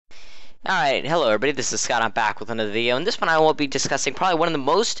Alright, hello everybody, this is Scott. I'm back with another video. In this one I will be discussing probably one of the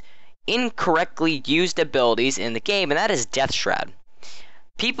most incorrectly used abilities in the game, and that is Death Shroud.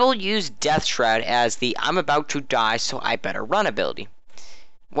 People use Death Shroud as the I'm about to die so I better run ability.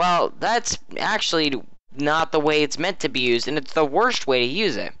 Well, that's actually not the way it's meant to be used, and it's the worst way to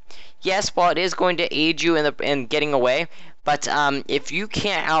use it. Yes, while it is going to aid you in getting away, but if you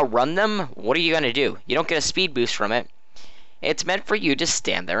can't outrun them, what are you going to do? You don't get a speed boost from it. It's meant for you to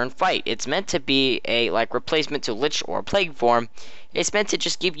stand there and fight. It's meant to be a replacement to Lich or Plague Form. It's meant to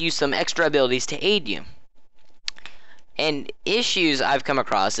just give you some extra abilities to aid you. And issues I've come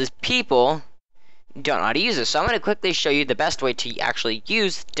across is people don't know how to use it. So I'm going to quickly show you the best way to actually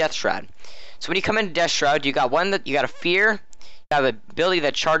use Death Shroud. So when you come into Death Shroud, you got a Fear. You have an ability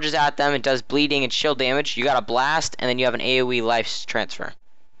that charges at them. It does bleeding and shield damage. You got a Blast, and then you have an AoE life transfer.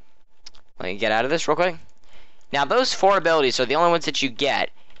 Let me get out of this real quick. Now, those four abilities are the only ones that you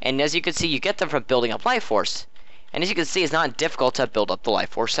get, and as you can see, you get them from building up Life Force. And as you can see, it's not difficult to build up the Life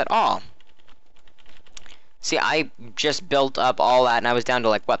Force at all. See, I just built up all that, and I was down to,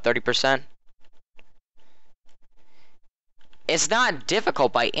 30%? It's not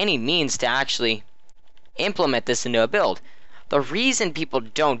difficult by any means to actually implement this into a build. The reason people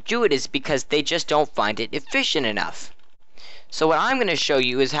don't do it is because they just don't find it efficient enough. So what I'm going to show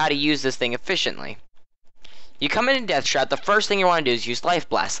you is how to use this thing efficiently. You come into Death Shroud, the first thing you want to do is use Life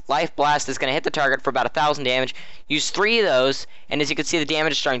Blast. Life Blast is going to hit the target for about 1,000 damage. Use 3 of those, and as you can see, the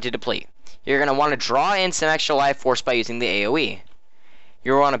damage is starting to deplete. You're going to want to draw in some extra Life Force by using the AoE.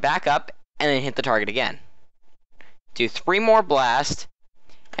 You'll want to back up, and then hit the target again. Do 3 more Blast,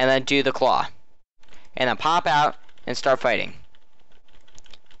 and then do the Claw. And then pop out, and start fighting.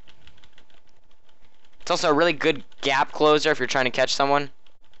 It's also a really good gap closer if you're trying to catch someone.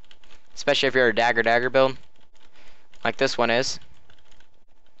 Especially if you're a dagger build. Like this one is.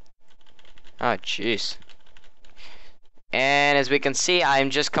 Oh, jeez. And as we can see,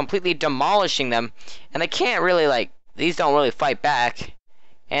 I'm just completely demolishing them. And they can't really, these don't really fight back.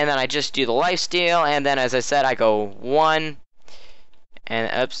 And then I just do the lifesteal. And then, as I said, I go 1.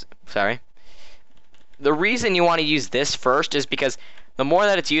 And, oops, sorry. The reason you want to use this first is because the more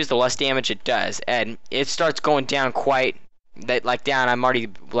that it's used, the less damage it does. And it starts going down quite, I'm already,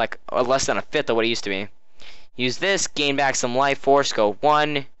 less than a fifth of what it used to be. Use this, gain back some life force, go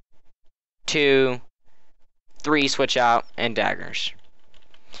 1, 2, 3, switch out, and daggers.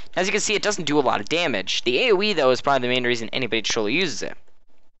 As you can see, it doesn't do a lot of damage. The AoE, though, is probably the main reason anybody truly uses it.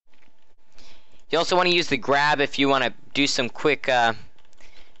 You also want to use the grab if you want to do some quick, the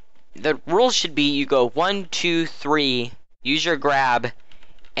rules should be you go 1, 2, 3, use your grab,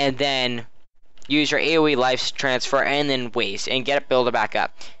 and then use your AoE life transfer, and then waste, and get it build it back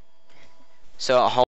up. So,